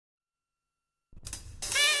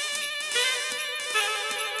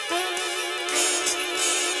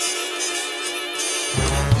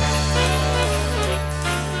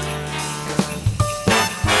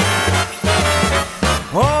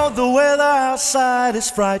outside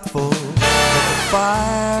is frightful, but the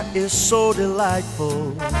fire is so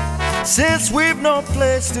delightful. Since we've no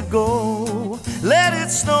place to go, let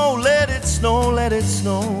it snow, let it snow, let it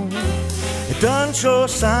snow. It doesn't show a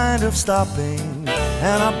sign of stopping,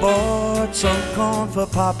 and I bought some corn for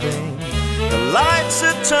popping. The lights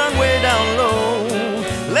are turned way down low.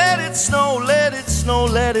 Let it snow, let it snow,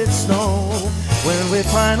 let it snow. When we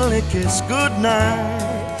finally kiss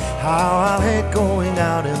goodnight, how I'll hate going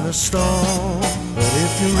out in the storm. But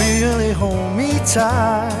if you really hold me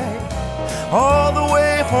tight, all the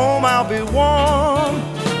way home I'll be warm.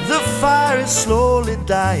 The fire is slowly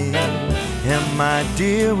dying, and my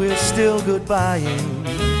dear, we're still goodbying.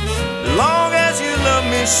 Long as you love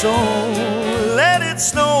me so, let it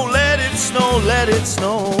snow, let it snow, let it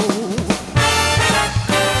snow.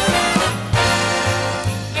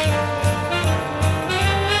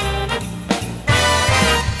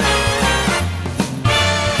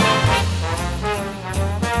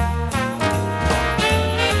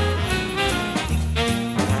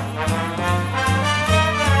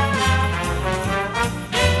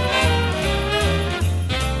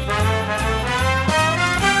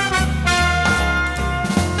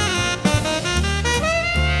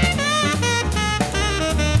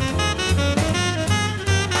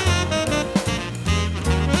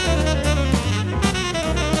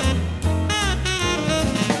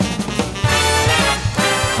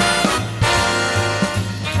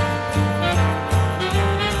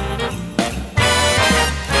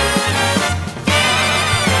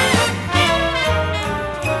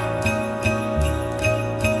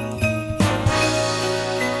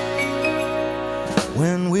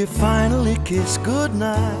 Kiss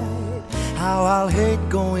goodnight, how I'll hate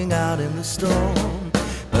going out in the storm.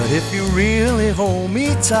 But if you really hold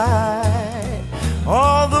me tight,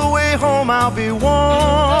 all the way home I'll be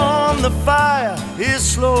warm. The fire is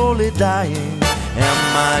slowly dying, and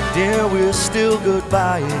my dear, we're still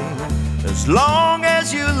goodbying. As long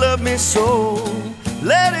as you love me so,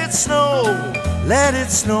 let it snow, let it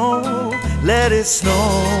snow, let it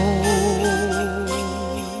snow.